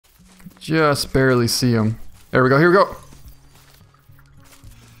Just barely see him. There we go. Here we go.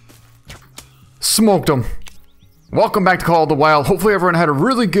 Smoked him. Welcome back to Call of the Wild. Hopefully everyone had a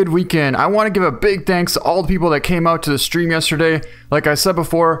really good weekend. I want to give a big thanks to all the people that came out to the stream yesterday. Like I said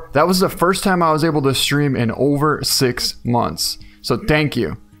before, that was the first time I was able to stream in over 6 months. So thank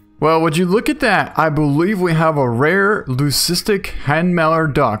you. Well, would you look at that? I believe we have a rare leucistic hen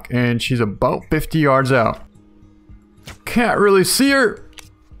mallard duck, and she's about 50 yards out. Can't really see her,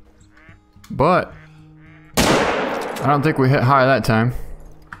 but I don't think we hit high that time.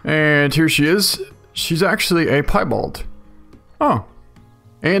 And here she is. She's actually a piebald. Oh.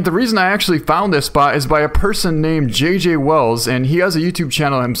 And the reason I actually found this spot is by a person named JWells, and he has a YouTube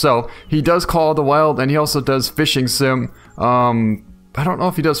channel himself. He does Call of the Wild, and he also does fishing sim. I don't know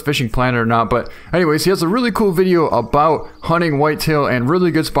if he does Fishing Planet or not, but anyways, he has a really cool video about hunting whitetail and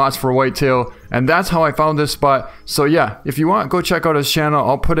really good spots for whitetail, and that's how I found this spot. So yeah, if you want, go check out his channel.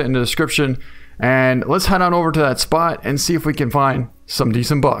 I'll put it in the description, and let's head on over to that spot and see if we can find some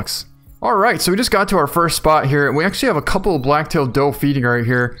decent bucks. Alright, so we just got to our first spot here, and we actually have a couple of black-tailed doe feeding right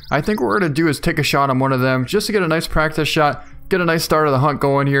here. I think what we're going to do is take a shot on one of them, just to get a nice practice shot, get a nice start of the hunt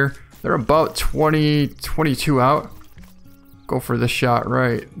going here. They're about 22 out. Go for this shot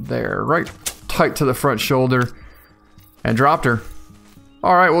right there, right tight to the front shoulder, and dropped her.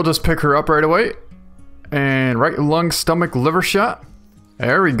 Alright, we'll just pick her up right away. And right lung, stomach, liver shot.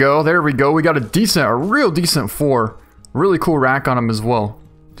 There we go, there we go. We got a real decent 4. Really cool rack on him as well.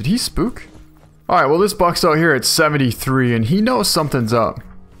 Did he spook? Alright, well this buck's out here at 73, and he knows something's up.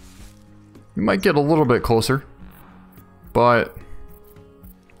 He might get a little bit closer, but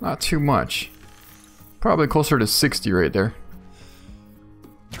not too much. Probably closer to 60 right there.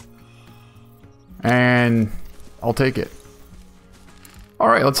 And I'll take it.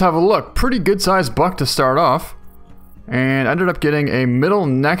 Alright, let's have a look. Pretty good sized buck to start off. And ended up getting a middle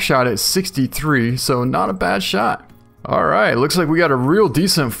neck shot at 63, so not a bad shot. Alright, looks like we got a real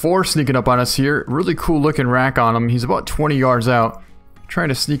decent 4 sneaking up on us here. Really cool looking rack on him. He's about 20 yards out. Trying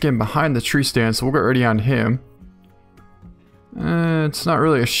to sneak in behind the tree stand, so we'll get ready on him. It's not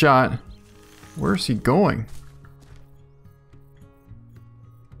really a shot. Where's he going?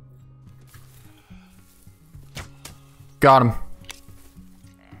 Got him.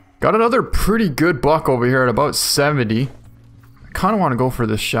 Got another pretty good buck over here at about 70. I kind of want to go for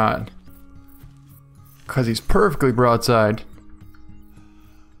this shot, because he's perfectly broadside.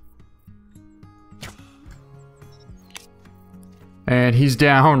 And he's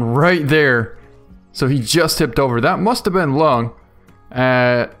down right there. So he just tipped over. That must have been lung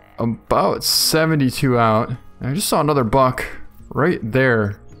at about 72 out. And I just saw another buck right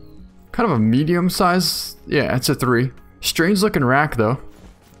there. Kind of a medium size. Yeah, it's a 3. Strange looking rack though.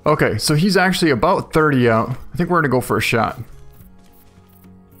 Okay, so he's actually about 30 out. I think we're gonna go for a shot.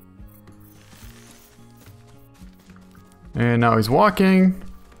 And now he's walking.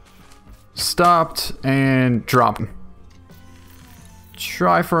 Stopped and dropped.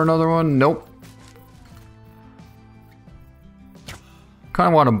 Try for another one. Nope. Kind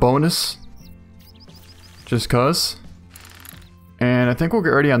of want a bonus. Just cuz. And I think we'll get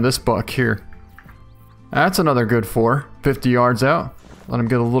ready on this buck here. That's another good 4. 50 yards out. Let him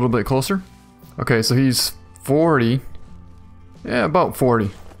get a little bit closer. Okay, so he's 40. Yeah, about 40.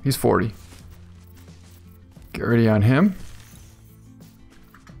 He's 40. Get ready on him.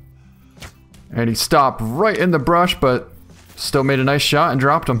 And he stopped right in the brush, but still made a nice shot and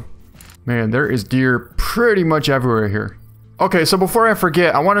dropped him. Man, there is deer pretty much everywhere here. Okay, so before I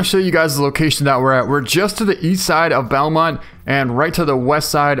forget, I want to show you guys the location that we're at. We're just to the east side of Belmont and right to the west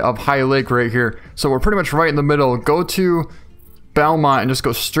side of High Lake right here. So we're pretty much right in the middle. Go to Belmont and just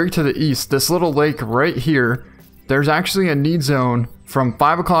go straight to the east. This little lake right here, there's actually a need zone from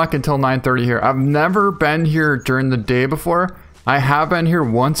 5 o'clock until 9:30 here. I've never been here during the day before. I have been here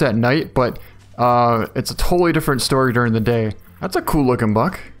once at night, but it's a totally different story during the day. That's a cool looking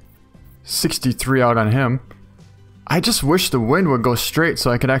buck. 63 out on him. I just wish the wind would go straight so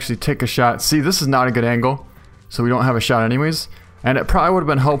I could actually take a shot. See, this is not a good angle, so we don't have a shot anyways. And it probably would have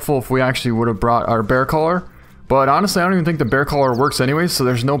been helpful if we actually would have brought our bear collar. But honestly, I don't even think the bear collar works anyways, so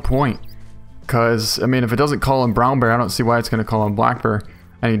there's no point. Because, I mean, if it doesn't call him brown bear, I don't see why it's going to call him black bear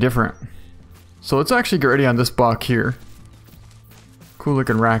any different. So let's actually get ready on this buck here. Cool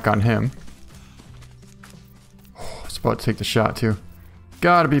looking rack on him. Oh, it's about to take the shot too.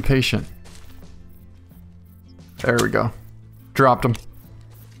 Gotta be patient. There we go. Dropped him.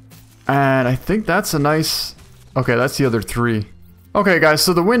 And I think that's a nice... Okay, that's the other 3. Okay guys,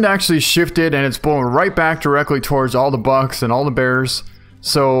 so the wind actually shifted and it's blowing right back directly towards all the bucks and all the bears.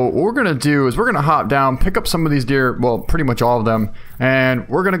 So what we're gonna do is we're gonna hop down, pick up some of these deer, well, pretty much all of them, and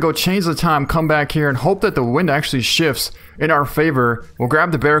we're gonna go change the time, come back here, and hope that the wind actually shifts in our favor. We'll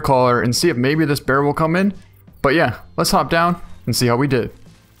grab the bear collar and see if maybe this bear will come in. But yeah, let's hop down and see how we did.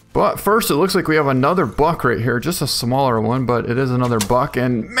 But first, it looks like we have another buck right here, just a smaller one, but it is another buck.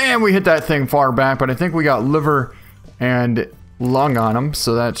 And man, we hit that thing far back, but I think we got liver and lung on him,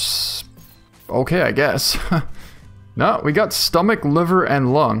 so that's okay, I guess. No, we got stomach, liver,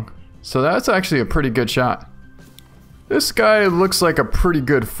 and lung. So that's actually a pretty good shot. This guy looks like a pretty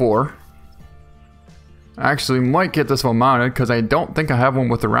good 4. I actually might get this one mounted because I don't think I have one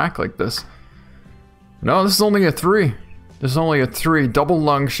with a rack like this. No, this is only a 3. This is only a 3 double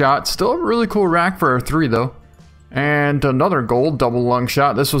lung shot. Still a really cool rack for a 3 though. And another gold double lung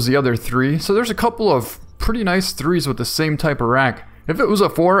shot. This was the other 3. So there's a couple of pretty nice 3s with the same type of rack. If it was a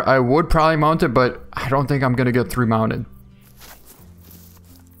 4, I would probably mount it, but I don't think I'm going to get 3 mounted.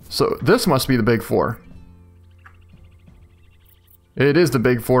 So this must be the big 4. It is the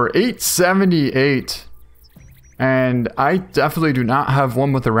big 4. 878. And I definitely do not have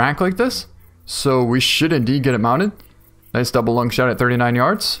one with a rack like this. So we should indeed get it mounted. Nice double lung shot at 39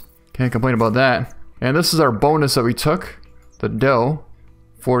 yards. Can't complain about that. And this is our bonus that we took. The doe.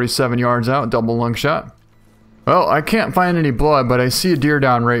 47 yards out, double lung shot. Well, I can't find any blood, but I see a deer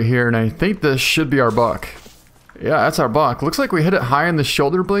down right here, and I think this should be our buck. Yeah, that's our buck. Looks like we hit it high in the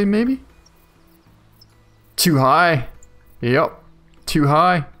shoulder blade, maybe? Too high. Yep, too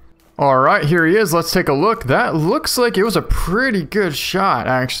high. Alright, here he is. Let's take a look. That looks like it was a pretty good shot,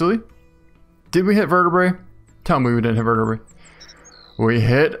 actually. Did we hit vertebrae? Tell me we didn't hit vertebrae. We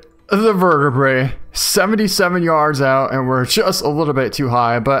hit the vertebrae. 77 yards out, and we're just a little bit too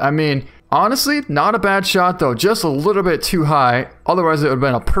high, but I mean... honestly, not a bad shot though, just a little bit too high. Otherwise, it would have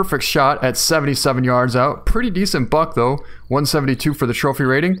been a perfect shot at 77 yards out. Pretty decent buck though, 172 for the trophy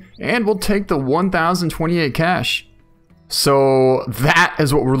rating, and we'll take the 1,028 cash. So that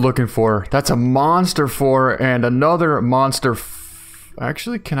is what we're looking for. That's a monster 4 and another monster.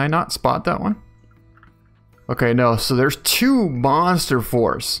 Actually, can I not spot that one? Okay, no, so there's 2 monster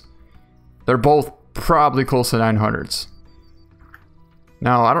 4s. They're both probably close to 900s.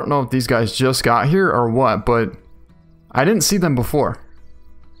 Now, I don't know if these guys just got here or what, but I didn't see them before.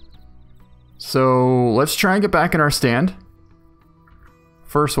 So let's try and get back in our stand.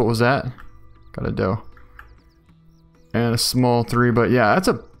 First, what was that? Got a doe. And a small 3, but yeah, that's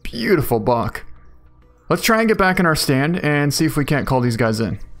a beautiful buck. Let's try and get back in our stand and see if we can't call these guys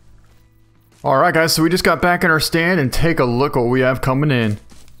in. Alright guys, so we just got back in our stand and take a look what we have coming in.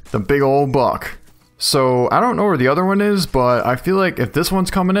 The big old buck. So, I don't know where the other one is, but I feel like if this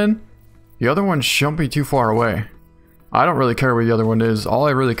one's coming in, the other one shouldn't be too far away. I don't really care where the other one is. All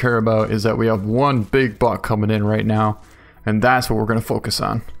I really care about is that we have one big buck coming in right now, and that's what we're going to focus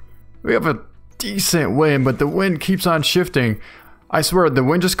on. We have a decent wind, but the wind keeps on shifting. I swear, the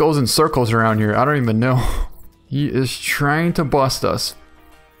wind just goes in circles around here. I don't even know. He is trying to bust us,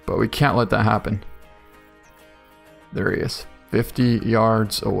 but we can't let that happen. There he is, 50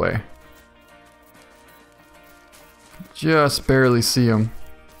 yards away. Just barely see him.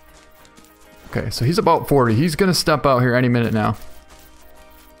 Okay, so he's about 40. He's gonna step out here any minute now.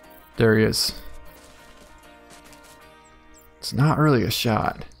 There he is. It's not really a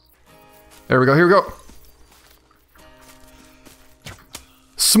shot. There we go, here we go.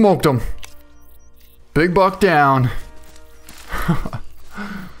 Smoked him. Big buck down.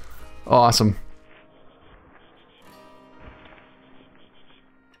 Awesome.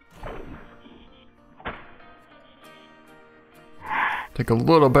 Take a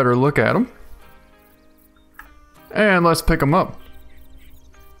little better look at him. And let's pick him up.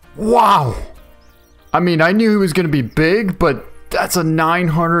 Wow! I mean, I knew he was going to be big, but that's a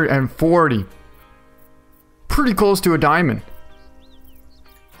 940. Pretty close to a diamond.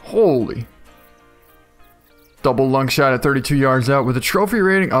 Holy. Double lung shot at 32 yards out with a trophy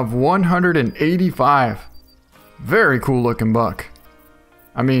rating of 185. Very cool looking buck.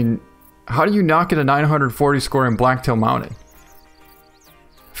 I mean, how do you not get a 940 score in blacktail mounted?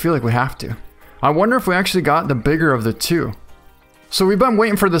 I feel like we have to. I wonder if we actually got the bigger of the two. So we've been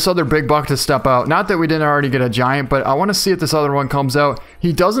waiting for this other big buck to step out. Not that we didn't already get a giant, but I want to see if this other one comes out.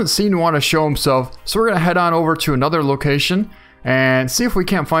 He doesn't seem to want to show himself, so we're going to head on over to another location and see if we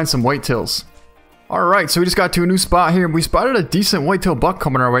can't find some whitetails. Alright, so we just got to a new spot here. We spotted a decent whitetail buck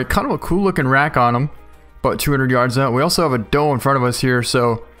coming our way. Kind of a cool looking rack on him. About 200 yards out. We also have a doe in front of us here,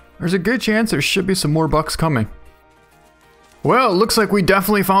 so there's a good chance there should be some more bucks coming. Well, it looks like we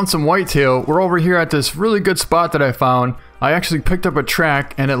definitely found some whitetail. We're over here at this really good spot that I found. I actually picked up a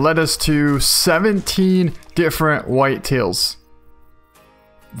track and it led us to 17 different whitetails.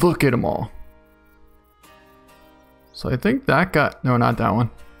 Look at them all. So I think that got, no, not that one.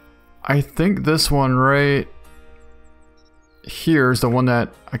 I think this one right here is the one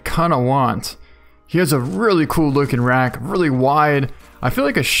that I kind of want. He has a really cool looking rack, really wide. I feel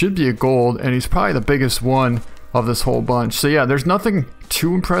like it should be a gold, and he's probably the biggest one of this whole bunch. So yeah, there's nothing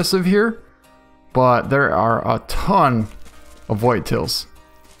too impressive here, but there are a ton of whitetails.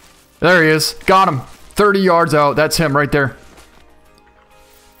 There he is. Got him. 30 yards out. That's him right there.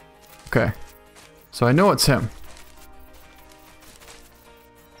 Okay. So I know it's him.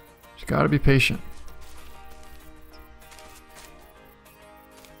 Just gotta be patient.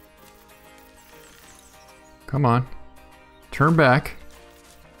 Come on. Turn back.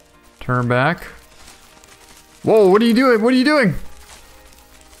 Turn back. Whoa, what are you doing? What are you doing?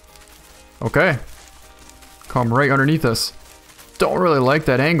 Okay. Come right underneath us. Don't really like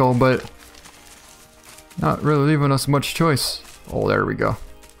that angle, but not really leaving us much choice. Oh, there we go.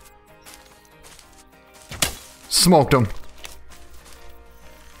 Smoked him.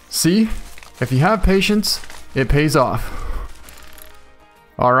 See? If you have patience, it pays off.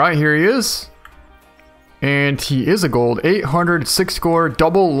 Alright, here he is. And he is a gold. 806 score,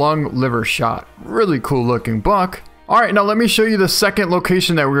 double lung liver shot. Really cool looking buck. Alright, now let me show you the second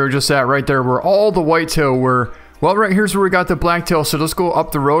location that we were just at right there, where all the whitetail were. Well, right here's where we got the blacktail, so let's go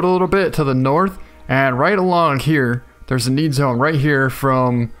up the road a little bit to the north. And right along here, there's a need zone right here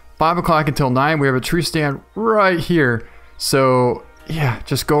from 5 o'clock until 9. We have a tree stand right here. So, yeah,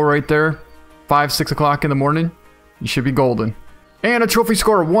 just go right there. 5, 6 o'clock in the morning. You should be golden. And a trophy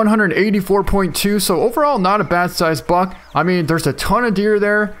score of 184.2. So overall, not a bad sized buck. I mean, there's a ton of deer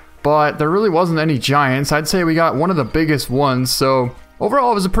there, but there really wasn't any giants. I'd say we got one of the biggest ones. So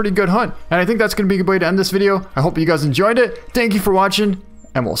overall, it was a pretty good hunt. And I think that's going to be a good way to end this video. I hope you guys enjoyed it. Thank you for watching,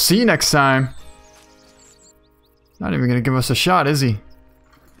 and we'll see you next time. Not even going to give us a shot, is he?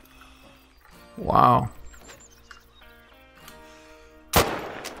 Wow.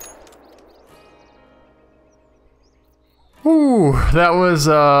 Ooh, that was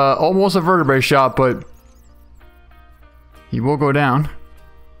almost a vertebrae shot, but he will go down.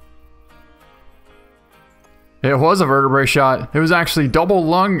 It was a vertebrae shot. It was actually double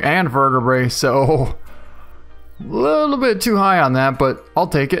lung and vertebrae, so a little bit too high on that, but I'll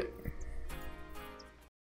take it.